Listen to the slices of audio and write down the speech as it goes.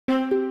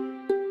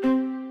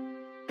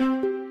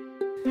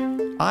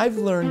I've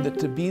learned that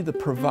to be the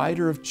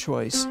provider of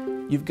choice,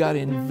 you've got to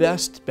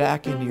invest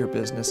back into your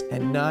business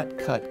and not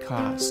cut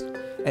costs.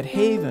 At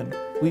Haven,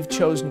 we've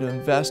chosen to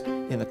invest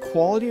in the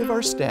quality of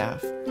our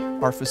staff,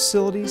 our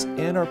facilities,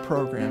 and our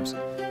programs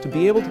to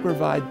be able to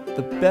provide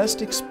the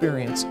best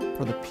experience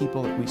for the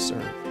people that we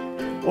serve.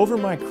 Over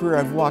my career,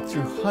 I've walked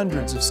through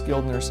hundreds of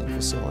skilled nursing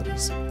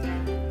facilities.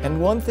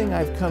 And one thing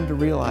I've come to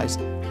realize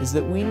is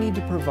that we need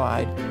to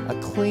provide a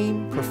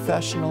clean,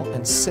 professional,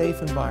 and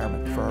safe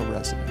environment for our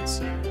residents.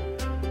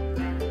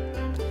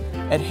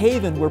 At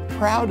Haven, we're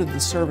proud of the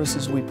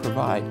services we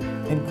provide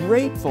and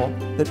grateful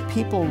that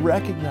people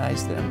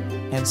recognize them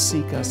and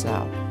seek us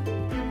out.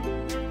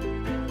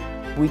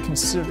 We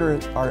consider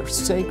it our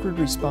sacred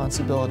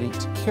responsibility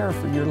to care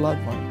for your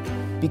loved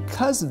one.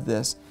 Because of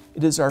this,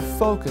 it is our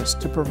focus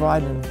to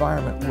provide an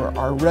environment where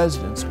our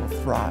residents will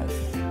thrive.